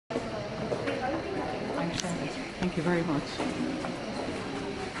Thank you very much.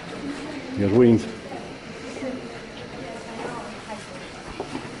 You got wings.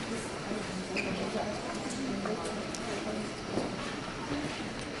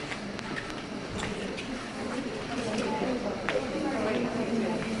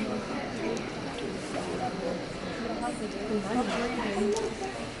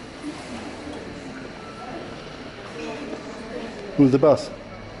 Who's the boss?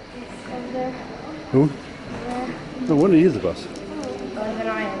 Who? No, one of you is the boss.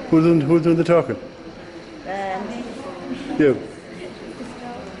 Who's doing the talking? You.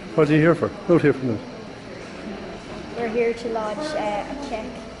 What are you here for? Out here for now. We're here to lodge a cheque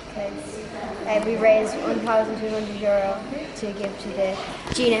because we raised €1,200 to give to the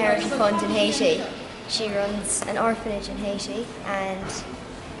Gena Heraty Fund in Haiti. She runs an orphanage in Haiti and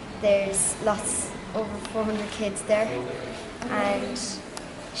there's over 400 kids there, and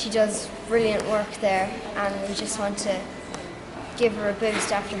she does brilliant work there, and we just want to give her a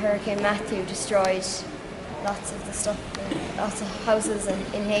boost after Hurricane Matthew destroyed lots of the stuff, lots of houses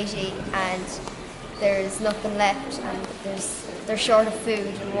in Haiti, and there's nothing left, and they're short of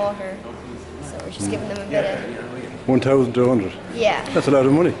food and water, so we're just giving them a bit of... 1,200? Yeah. That's a lot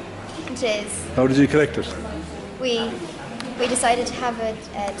of money. It is. How did you collect it? We decided to have a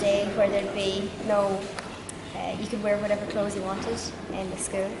day where there'd be no... you could wear whatever clothes you wanted in the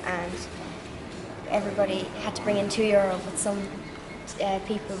school, and everybody had to bring in €2, but some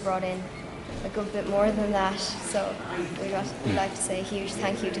people brought in a good bit more than that, so we'd like to say a huge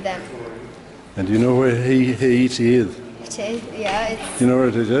thank you to them. And do you know where Haiti is? It is, yeah. Do you know where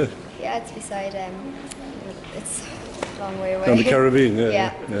it is, yeah? Yeah, it's beside, it's a long way away. Down the Caribbean, yeah.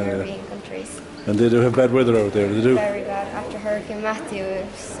 Yeah, Caribbean countries. And they do have bad weather out there, they do? Very bad. After Hurricane Matthew,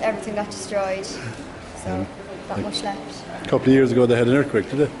 everything got destroyed, so not much left. A couple of years ago they had an earthquake,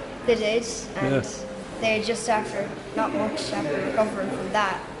 did they? They did, and they're just after, not much after recovering from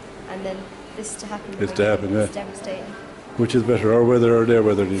that, and then this to happen. It's to happen, yeah. It's devastating. Which is better, our weather or their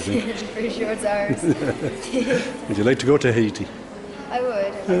weather, do you think? Pretty sure it's ours. Would you like to go to Haiti? I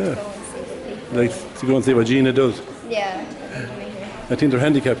would. I'd like to go and see the people. Like to go and see what Gena does? Yeah. I think they're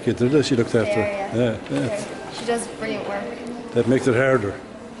handicapped kids, that she looks after. Yeah. She does brilliant work. That makes it harder.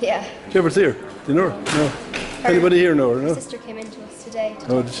 Yeah. Did you ever see her? Do you know her? No. Anybody here know her? No. Her sister came in to us today.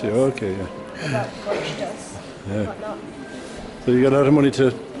 Oh, did she? Okay, yeah. About what she does. Yeah. Whatnot. So you got a lot of money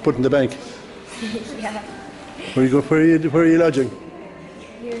to put in the bank. Yeah. Where are you lodging?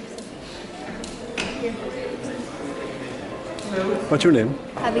 Here. What's your name?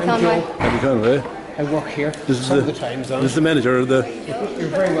 Abby Conway. Abby Conway. I work here This some of the time zone. is the manager of the... You're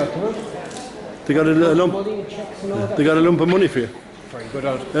very welcome. They got a lump. Money and checks and all that. They got a lump of money for you. Very good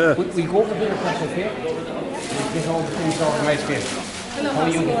out. Yeah. We go over the process here. We get all the things organised here. How are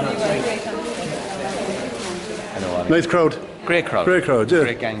you getting on? Nice crowd. Great crowd. Great crowd, yeah.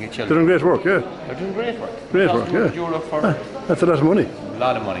 Great gang of children. They're doing great work, yeah. They're doing great work. Great work, yeah. Euro for That's a lot of money. a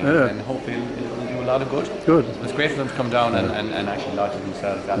lot of money, Yeah. and hopefully it'll do a lot of good. Good. It's great for them to come down and actually lodge it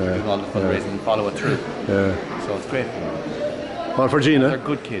themselves after doing all the fundraising and follow it through. Yeah. So it's great for them. All for Gena. They're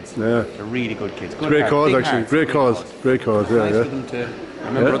good kids. Yeah. They're really good kids. Good Great heart, cause, big actually. hearts, Great big cause. Great cause, yeah, Nice yeah. for them to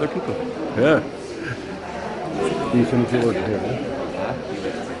remember Yeah. other people. Yeah. You can see what here.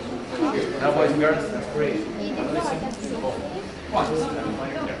 Now, boys and girls, that's great.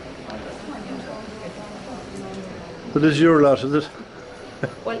 So this is your lot, is it?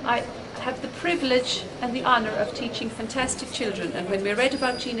 Well, I have the privilege and the honour of teaching fantastic children, and when we read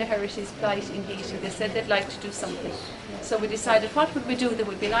about Gena Heraty's plight in Haiti, they said they'd like to do something. So we decided, what would we do that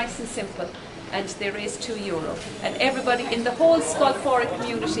would be nice and simple? And they raised €2. And everybody in the whole Scoil Phadraig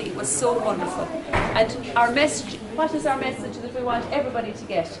community was so wonderful. And our message, what is our message that we want everybody to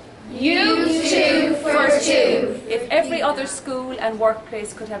get? Use two for two. If every other school and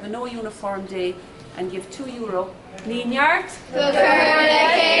workplace could have a no uniform day and give €2, Níart?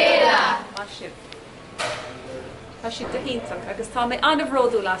 Ashib. Ashib the hintach, agus tá mé anna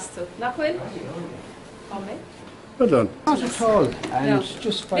bhródú lastu. Nachfuil? Tá Well done. Not at all. And No.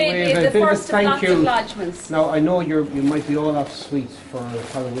 just by Maybe way of the a bit of first of thank lots of you. lodgements. Now I know you might be all off sweets for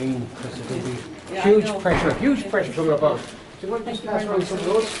Halloween because it will be Yeah, I huge know. pressure coming about. Do you want to just pass around some of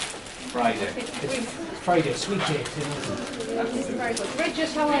those? Friday. Friday, sweet cake. Very good. Bridget,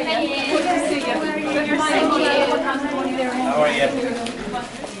 how are you? Good to see you. How are you?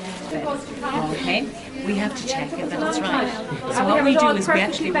 Okay, we have to check it that it's right. So what we do is we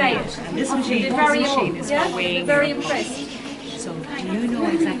actually weigh it. And this machine is for weighing. Very impressed. So do you know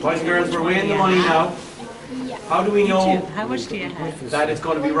exactly? Boys and girls, we're weighing the money now. How do we know How much do you have? that it's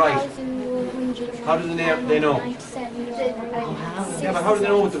going to be right? How do they know? Oh, how? Yeah, but how do they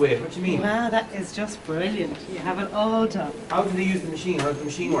know with the weight? What do you mean? Wow, that is just brilliant. You have it all done. How do they use the machine? How does the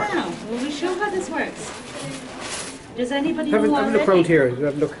machine work? Now, will we show how this works? Does anybody Have a know look already? round here.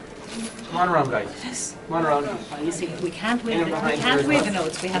 Have a look. Come on around, guys. Come on around. Well, you see, we can't weigh In the, behind here as the well.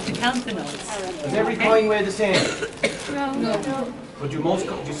 notes. We have to count the notes. Does every coin weigh the same? No. But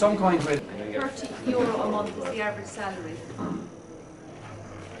do some coins weigh? €30 a month is the average salary.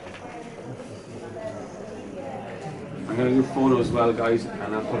 I'm going to do photos as well, guys,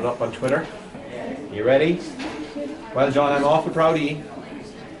 and I'll put it up on Twitter. You ready? Well, John, I'm awful proud of you.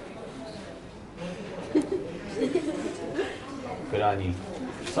 Good on you.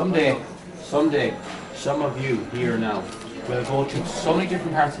 Someday, some of you here now will go to so many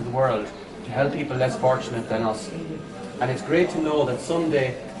different parts of the world to help people less fortunate than us. And it's great to know that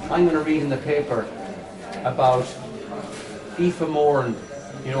someday I'm going to read in the paper about Aoife Moran,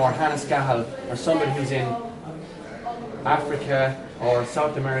 or Hannah Scahill, or somebody who's in Africa or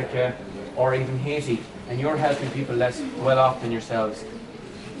South America or even Haiti, and you're helping people less well off than yourselves.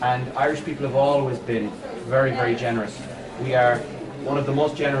 And Irish people have always been very, very generous. We are one of the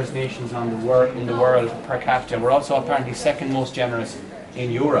most generous nations in the world per capita. We're also apparently second most generous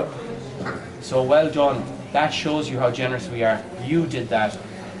in Europe. So well done. That shows you how generous we are. You did that.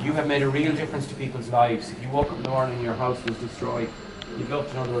 You have made a real difference to people's lives. If you woke up in the morning and your house was destroyed, you'd look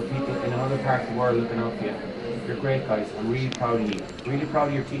to know there were people in another part of the world looking out for you. You're great, guys. I'm really proud of you. Really proud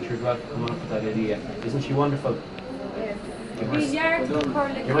of your teacher as well for coming up with that idea. Isn't she wonderful? Give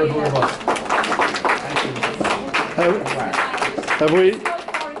her a good of us. Have we?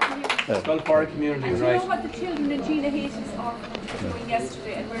 Scoil Phadraig community, And right? you know what the children in Gena Heraty's orphanage were doing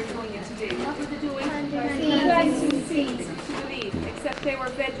yesterday, and we're doing it today? What were they doing? Planting seeds to believe, except they were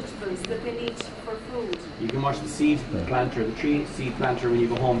vegetables that they need for food. You can watch the seed planter, the tree seed planter when you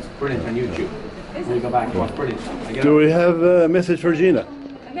go home. It's brilliant on YouTube. When you go back, it's brilliant. Do we have a message for Gena?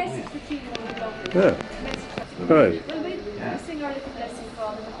 A message for Gena would be lovely. Yeah. A message for Right. Will we sing our little blessing for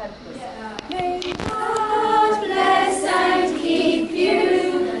all the help us?